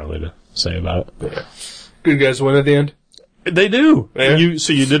nothing really to say about it. Yeah. Good guys win at the end? They do. Yeah.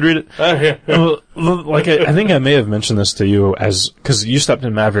 So you did read it? Yeah. Well, like, I think I may have mentioned this to you cause you stopped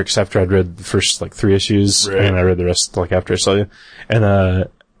in Mavericks after I'd read the first, 3 issues, and I read the rest, after I saw you. And,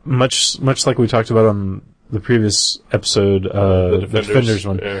 much like we talked about on the previous episode, the Defenders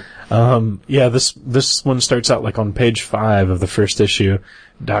one. Yeah. This one starts out, on page 5 of the first issue.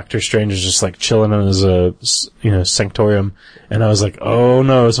 Doctor Strange is just, chilling in his, sanctorium. And I was like, oh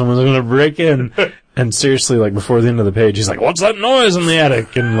no, someone's gonna break in. And seriously, before the end of the page, he's like, what's that noise in the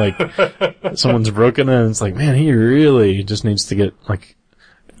attic? And, someone's broken in, and it's like, man, he really just needs to get,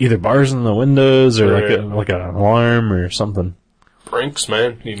 either bars in the windows, or, an alarm or something. Brinks,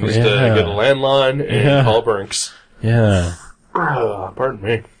 man. He needs to get a landline and call Brinks. Yeah. Pardon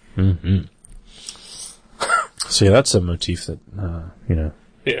me. Mm-hmm. So yeah, that's a motif that,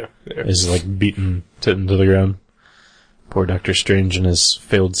 Yeah. is, beaten into the ground. Poor Doctor Strange and his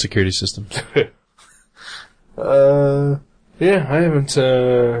failed security systems. Yeah, I haven't,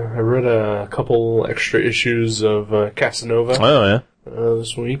 I read a couple extra issues of, Casanova. Oh, yeah.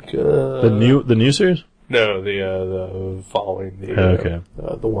 This week. The new series? No, the following,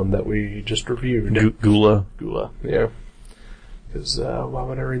 the one that we just reviewed. Gula. Gula, yeah. Because, why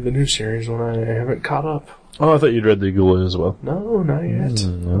would I read the new series when I haven't caught up? Oh, I thought you'd read the Gula as well. No, not yet.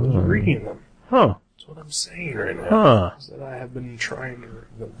 I was reading them. Huh. That's what I'm saying right now. Huh. Is that I have been trying to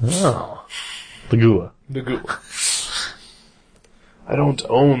read them. Oh. The Gula. The Gula. I don't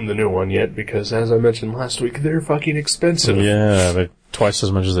own the new one yet because, as I mentioned last week, they're fucking expensive. Yeah, they're twice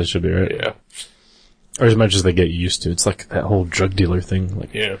as much as they should be, right? Yeah. Or as much as they get used to. It's like that whole drug dealer thing.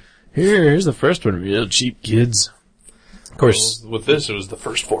 Yeah. Here's the first one, real cheap, kids. Of course. Well, with this, it was the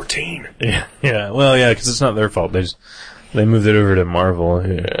first 14. Yeah. Well, yeah, because it's not their fault. They moved it over to Marvel.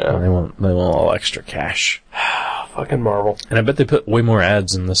 Yeah. They want all extra cash. Fucking Marvel. And I bet they put way more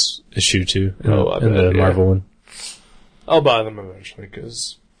ads in this issue, too. In the Marvel one. I'll buy them eventually,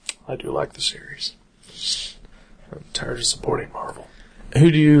 because I do like the series. I'm tired of supporting Marvel.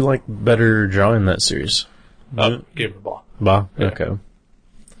 Who do you like better drawing that series? Gabriel Ba. Ba? Yeah. Okay.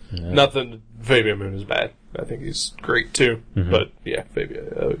 Yeah. Not that Fabian Moon is bad. I think he's great, too. Mm-hmm. But, yeah,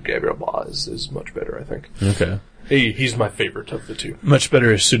 Gabriel Ba is much better, I think. Okay. He's my favorite of the two. Much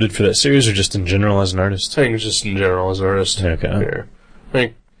better suited for that series, or just in general as an artist? I think it's just in general as an artist. Okay. Yeah. I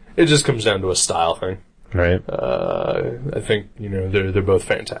think it just comes down to a style thing. Right. I think, they're both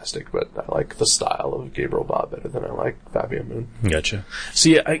fantastic, but I like the style of Gabriel Ba better than I like Fabian Moon. Gotcha.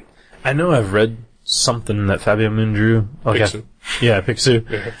 See, I know I've read something that Fabian Moon drew. Picsou. Yeah, Picsou.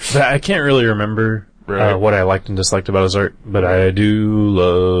 Yeah. But I can't really remember what I liked and disliked about his art, but I do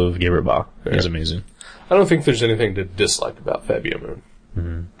love Gabriel Ba. Yeah. He's amazing. I don't think there's anything to dislike about Fabian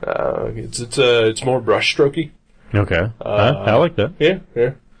Moon. Mm-hmm. It's more brushstrokey. Okay. I like that. Yeah.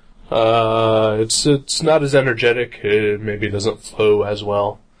 It's not as energetic. It maybe doesn't flow as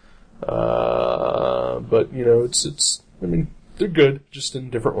well. But I mean, they're good, just in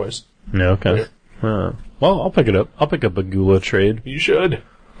different ways. Yeah, okay. Yeah. Well, I'll pick it up. I'll pick up a Gula trade. You should.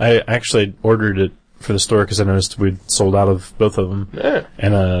 I actually ordered it for the store because I noticed we'd sold out of both of them. Yeah.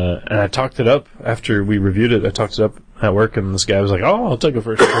 And I talked it up after we reviewed it. I talked it up at work, and this guy was like, "Oh, I'll take a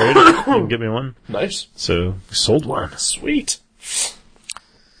first trade. You can get me one." Nice. So we sold one. Sweet.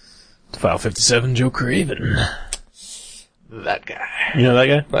 File 57, Joe Craven. that guy. You know that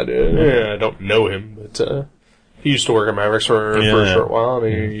guy? I do. Yeah, I don't know him, but he used to work at Mavericks for a short while,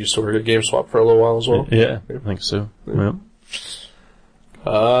 and he used to work at GameSwap for a little while as well. Yeah, I think so. Yeah.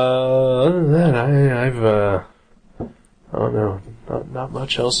 Other than that, I've I don't know, not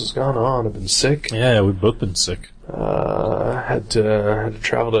much else has gone on. I've been sick. Yeah, we've both been sick. I had to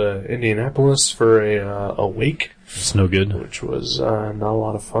travel to Indianapolis for a wake. It's no good. Which was not a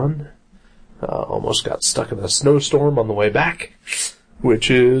lot of fun. Almost got stuck in a snowstorm on the way back,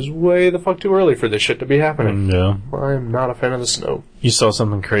 which is way the fuck too early for this shit to be happening. Yeah. I'm not a fan of the snow. You saw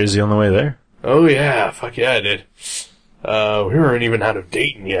something crazy on the way there? Oh yeah, fuck yeah I did. We weren't even out of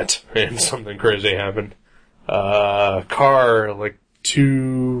Dayton yet, and something crazy happened. Car, like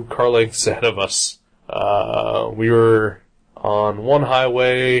 2 car lengths ahead of us. We were on one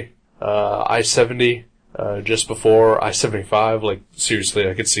highway, I-70, just before I-75, like, seriously,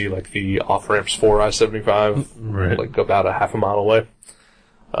 I could see, like, the off-ramps for I-75, Right. like, about a half a mile away.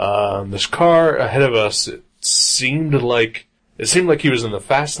 This car ahead of us, it seemed like he was in the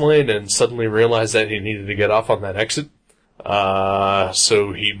fast lane and suddenly realized that he needed to get off on that exit.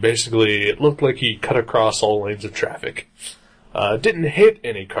 So he basically, it looked like he cut across all lanes of traffic. Didn't hit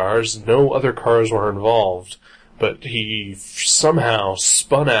any cars, no other cars were involved, but he somehow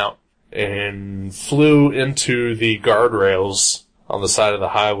spun out and flew into the guardrails on the side of the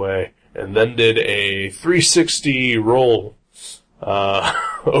highway, and then did a 360 roll,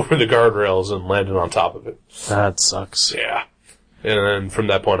 over the guardrails and landed on top of it. That sucks. Yeah. And then from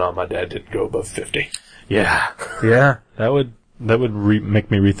that point on, my dad didn't go above 50. Yeah. Yeah. That would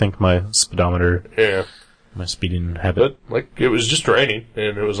make me rethink my speedometer. Yeah. My speeding habit. But, like, it was just raining,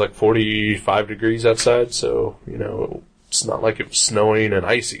 and it was like 45 degrees outside, so, you know, it's not like it was snowing and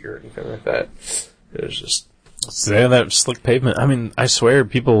icy or anything like that. It was just... Yeah, that slick pavement. I mean, I swear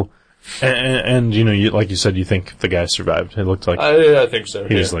people... And you know, like you said, you think the guy survived. It looked like... I think so.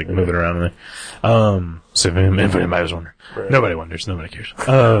 He was, like, moving around in there. So if anybody was wondering. Right. Nobody wonders. Nobody cares.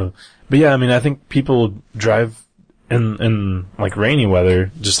 But yeah, I mean, I think people drive in like rainy weather,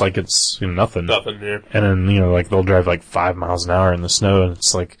 just like it's, you know, nothing. Nothing, yeah. And then, you know, like they'll drive like 5 miles an hour in the snow, and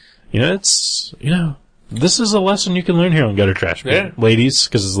it's like, you know, this is a lesson you can learn here on Gutter Trash. Yeah. Ladies,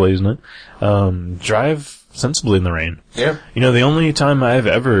 because it's ladies' night. Drive sensibly in the rain. Yeah. You know, the only time I've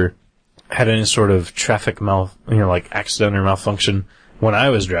ever had any sort of traffic like accident or malfunction when I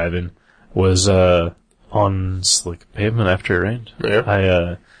was driving was, on slick pavement after it rained. Yeah.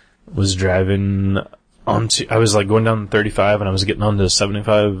 I, was driving I was like going down 35 and I was getting onto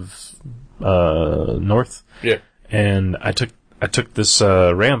 75, north. Yeah. And I took this,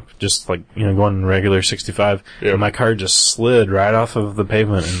 ramp, just like, you know, going regular 65. Yeah. And my car just slid right off of the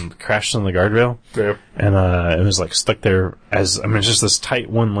pavement and crashed on the guardrail. Yeah. And, it was like stuck there it's just this tight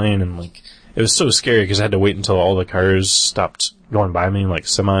one lane, and like, it was so scary because I had to wait until all the cars stopped going by me, like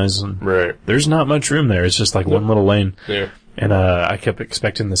semis, and Right. there's not much room there. It's just like one little lane. Yeah. And, I kept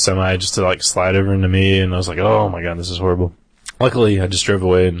expecting the semi just to like slide over into me, and I was like, oh my god, this is horrible. Luckily, I just drove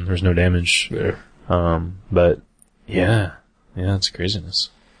away and there was no damage. Yeah. But yeah, it's craziness.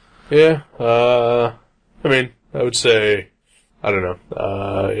 Yeah. I mean, I would say, I don't know.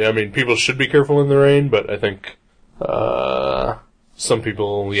 Yeah, I mean, people should be careful in the rain, but I think, some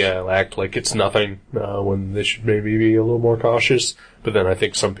people, act like it's nothing, when they should maybe be a little more cautious. But then I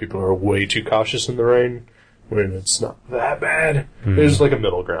think some people are way too cautious in the rain when it's not that bad. There's like a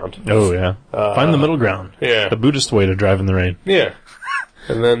middle ground. Oh yeah. Find the middle ground. Yeah. The Buddhist way to drive in the rain. Yeah.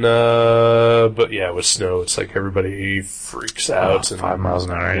 And then, but yeah, with snow, it's like everybody freaks out. 5 miles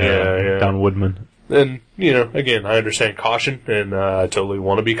an hour. Yeah. Down Woodman. And, you know, again, I understand caution, and I totally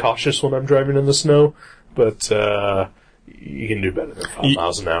want to be cautious when I'm driving in the snow, but, you can do better than 5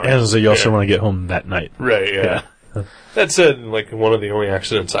 miles an hour. And so you also want to get home that night. Right, yeah. That said, like, one of the only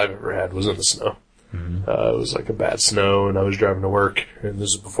accidents I've ever had was in the snow. Mm-hmm. It was like a bad snow, and I was driving to work, and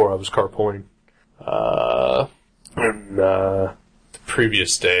this is before I was carpooling. The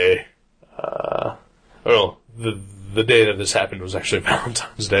previous day, the day that this happened was actually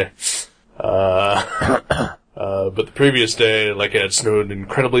Valentine's Day. But the previous day, like, it had snowed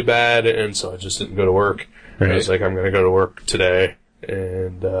incredibly bad, and so I just didn't go to work. Right. I was like, I'm gonna go to work today,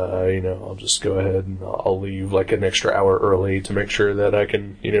 and, you know, I'll just go ahead and I'll leave like an extra hour early to make sure that I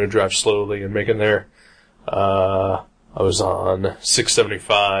can, you know, drive slowly and make it there. I was on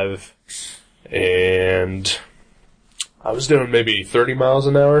 675, and I was doing maybe 30 miles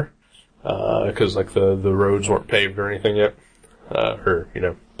an hour, cause like the roads weren't paved or anything yet, or, you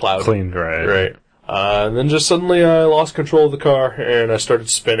know, plowed. Cleaned, right. Right. And then just suddenly I lost control of the car, and I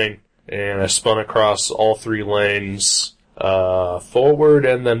started spinning, and I spun across all 3 lanes, forward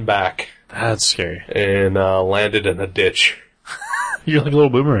and then back. That's scary. and landed in a ditch. You're like a little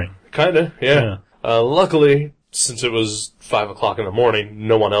boomerang. Kinda, yeah. Luckily, since it was 5 o'clock in the morning,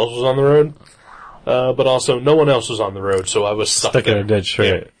 no one else was on the road. But also, no one else was on the road, so I was stuck in there. a ditch,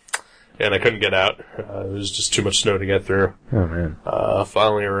 right? Yeah. And I couldn't get out. It was just too much snow to get through. Oh, man.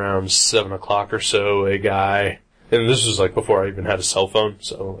 Finally, around 7 o'clock or so, a guy, and this was like before I even had a cell phone,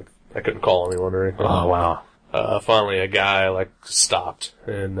 so like I couldn't call anyone or anything. Oh, wow. Finally, a guy like stopped,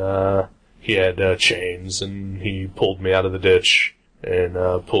 and he had chains, and he pulled me out of the ditch and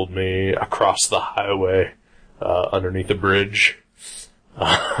pulled me across the highway underneath a bridge.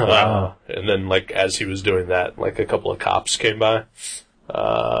 Wow. And then, like, as he was doing that, like, a couple of cops came by,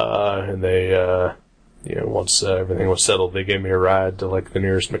 and they, once everything was settled, they gave me a ride to, like, the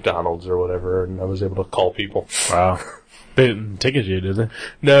nearest McDonald's or whatever, and I was able to call people. Wow. They didn't ticket you, did they?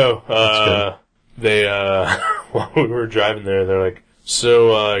 No, they, while we were driving there, they're like,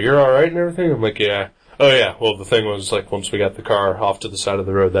 so, you're alright and everything? I'm like, yeah. Oh yeah, well the thing was, like, once we got the car off to the side of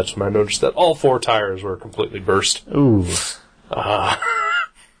the road, that's when I noticed that all 4 tires were completely burst. Ooh.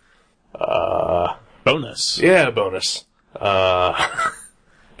 Bonus. Yeah, bonus.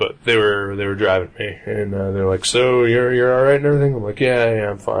 But they were driving me, and they're like, so you're alright and everything? I'm like, yeah,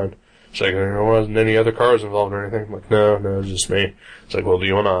 I'm fine. It's like, there wasn't any other cars involved or anything. I'm like, no, it was just me. It's like, well, do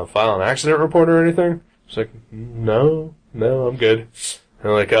you want to file an accident report or anything? It's like, no, I'm good. And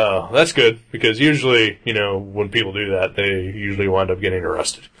they're like, oh, that's good, because usually, when people do that, they usually wind up getting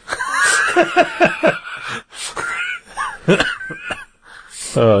arrested.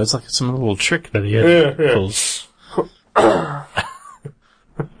 Oh, it's like some little trick that he had. Yeah.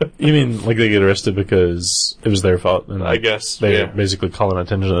 You mean, like, they get arrested because it was their fault? And I guess, they're basically calling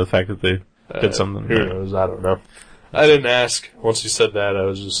attention to the fact that they did something. Who knows? I don't know. I didn't ask. Once he said that, I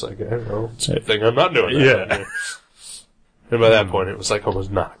was just like, I don't know. It's a good thing I'm not doing that. Yeah. And by that point, it was like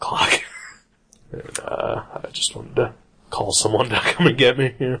almost 9 o'clock. And, I just wanted to call someone to come and get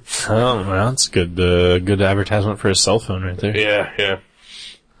me. Yeah. Oh, well, that's good. Good advertisement for a cell phone right there. Yeah.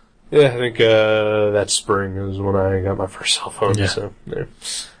 Yeah, I think, that spring is when I got my first cell phone. Yeah. So, yeah.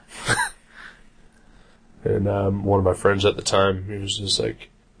 And, one of my friends at the time, he was just like,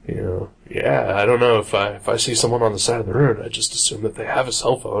 yeah, I don't know, if I see someone on the side of the road, I just assume that they have a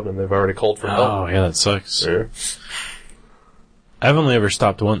cell phone and they've already called for help. Oh, yeah, that sucks. Yeah. I've only ever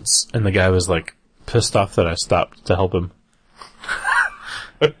stopped once, and the guy was, like, pissed off that I stopped to help him.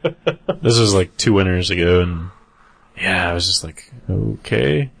 This was, like, 2 winters ago, and yeah, I was just like,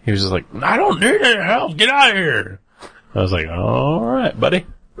 okay. He was just like, I don't need any help, get out of here. I was like, alright, buddy.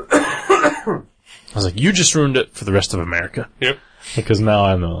 I was like, you just ruined it for the rest of America. Yep. Because now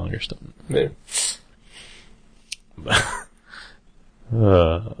I'm no longer stopping. Yeah.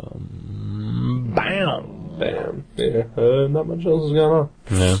 Bam. Yeah. Not much else has gone on.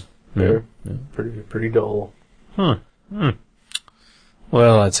 Yeah. Pretty dull. Well,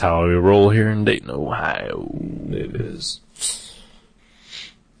 that's how we roll here in Dayton, Ohio. It is.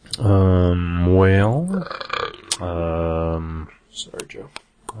 Sorry, Joe.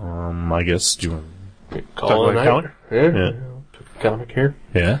 I guess, do you want to Call talk it about a a night? comic? Yeah. Pick a comic here.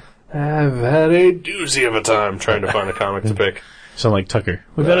 Yeah? I've had a doozy of a time trying to find a comic to pick. Sound like Tucker.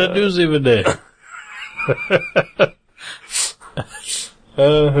 We've had a doozy of a day.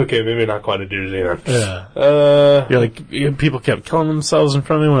 Okay, maybe not quite a doozy then. Yeah. You're like, people kept killing themselves in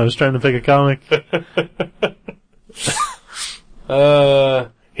front of me when I was trying to pick a comic.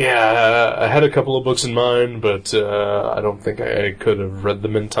 Yeah, I had a couple of books in mind, but I don't think I could have read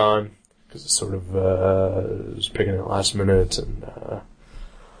them in time, because it sort of was picking it last minute, and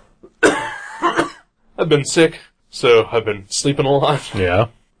I've been sick, so I've been sleeping a lot. Yeah.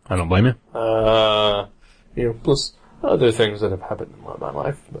 I don't blame you. Plus other things that have happened in my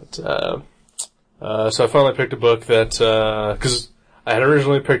life, but so I finally picked a book that, because I had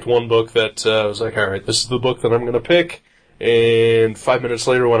originally picked one book that I was like, alright, this is the book that I'm going to pick. And 5 minutes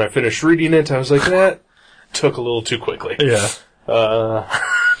later, when I finished reading it, I was like, that took a little too quickly. Yeah.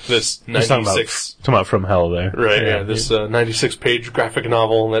 This 96... Talking about From Hell there. Right, yeah. This 96-page graphic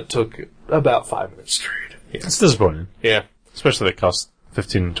novel that took about 5 minutes to read. Yeah. It's disappointing. Yeah. Especially that it cost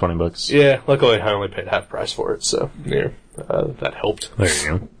 $15, $20. Yeah, luckily I only paid half price for it, so, yeah, that helped. There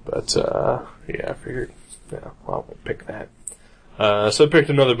you go. But, yeah, I figured, I won't pick that. So I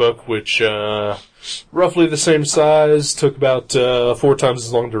picked another book, which, roughly the same size, took about, 4 times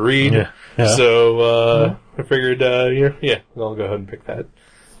as long to read. Yeah. So, I figured, I'll go ahead and pick that.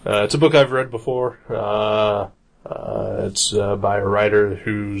 It's a book I've read before. It's, by a writer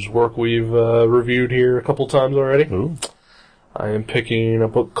whose work we've, reviewed here a couple times already. Ooh. I am picking a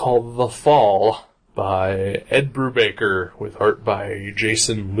book called The Fall by Ed Brubaker, with art by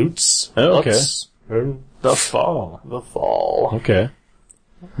Jason Lutz. Oh, okay. The Fall. Okay.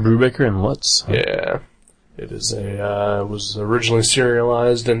 Brubaker and Lutz. Huh? Yeah. It is was originally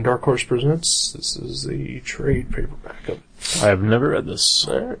serialized in Dark Horse Presents. This is the trade paperback of it. I have never read this.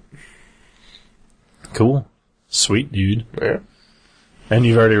 Alright. Cool. Sweet, dude. Yeah. And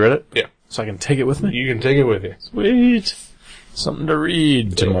you've already read it? Yeah. So I can take it with me? You can take it with you. Sweet. Something to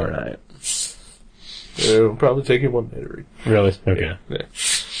read tomorrow night. It'll probably take you one day to read. Really? Okay. Yeah.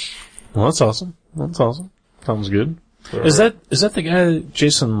 Well, that's awesome. Sounds good. All Is right. that the guy,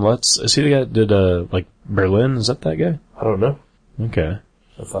 Jason Lutz? Is he the guy that did, like, Berlin? Is that guy? I don't know. Okay.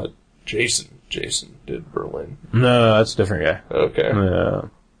 I thought Jason did Berlin. No, that's a different guy. Okay.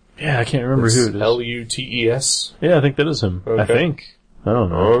 Yeah, I can't remember who it is. Lutes? Yeah, I think that is him. Okay. I think. I don't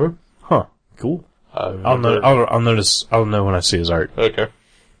know. Huh. Cool. I'll know when I see his art. Okay.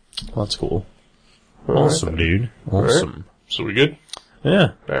 Well, that's cool. All Awesome, right. dude. Awesome. So we good?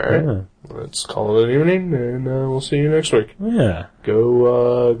 Yeah. Alright. Yeah. Let's call it an evening, and we'll see you next week. Yeah.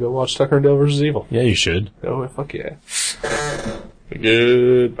 Go watch Tucker and Dale vs. Evil. Yeah, you should. Oh, fuck yeah.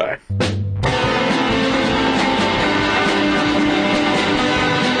 Goodbye.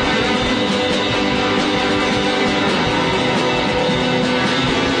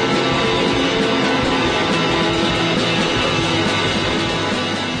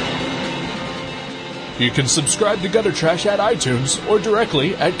 You can subscribe to Gutter Trash at iTunes or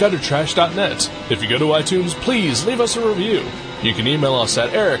directly at guttertrash.net. If you go to iTunes, please leave us a review. You can email us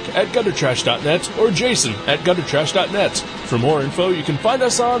at eric@guttertrash.net or jason@guttertrash.net. For more info, you can find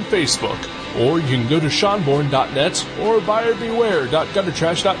us on Facebook, or you can go to seanborn.net or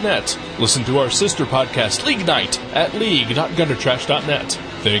buyerbeware.guttertrash.net. Listen to our sister podcast, League Night, at league.guttertrash.net.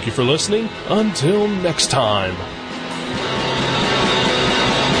 Thank you for listening. Until next time.